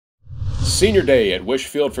Senior day at Wish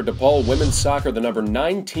Field for DePaul women's soccer, the number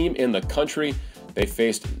 9 team in the country. They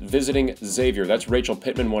faced visiting Xavier. That's Rachel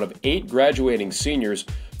Pittman, one of 8 graduating seniors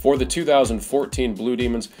for the 2014 Blue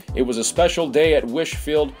Demons. It was a special day at Wish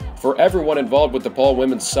Field for everyone involved with DePaul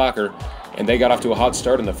women's soccer, and they got off to a hot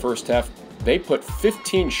start in the first half. They put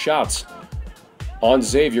 15 shots on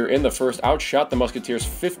Xavier in the first, outshot the Musketeers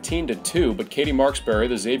 15-2, but Katie Marksberry,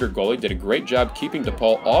 the Xavier goalie, did a great job keeping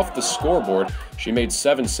DePaul off the scoreboard. She made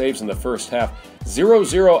 7 saves in the first half.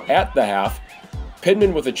 0-0 at the half.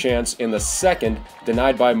 Pittman with a chance in the second,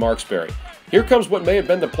 denied by Marksberry. Here comes what may have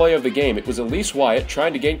been the play of the game. It was Elise Wyatt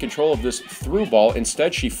trying to gain control of this through ball.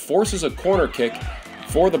 Instead, she forces a corner kick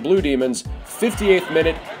for the Blue Demons. 58th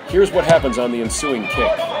minute, here's what happens on the ensuing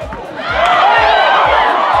kick.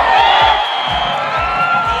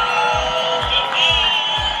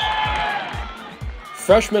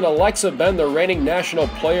 Freshman Alexa Ben, the reigning National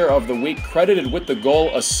Player of the Week, credited with the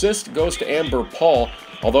goal. Assist goes to Amber Paul,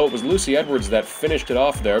 although it was Lucy Edwards that finished it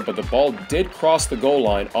off there, but the ball did cross the goal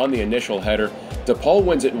line on the initial header. DePaul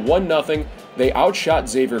wins it 1-0. They outshot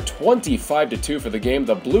Xavier 25-2 for the game.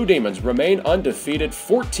 The Blue Demons remain undefeated,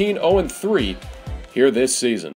 14-0-3 here this season.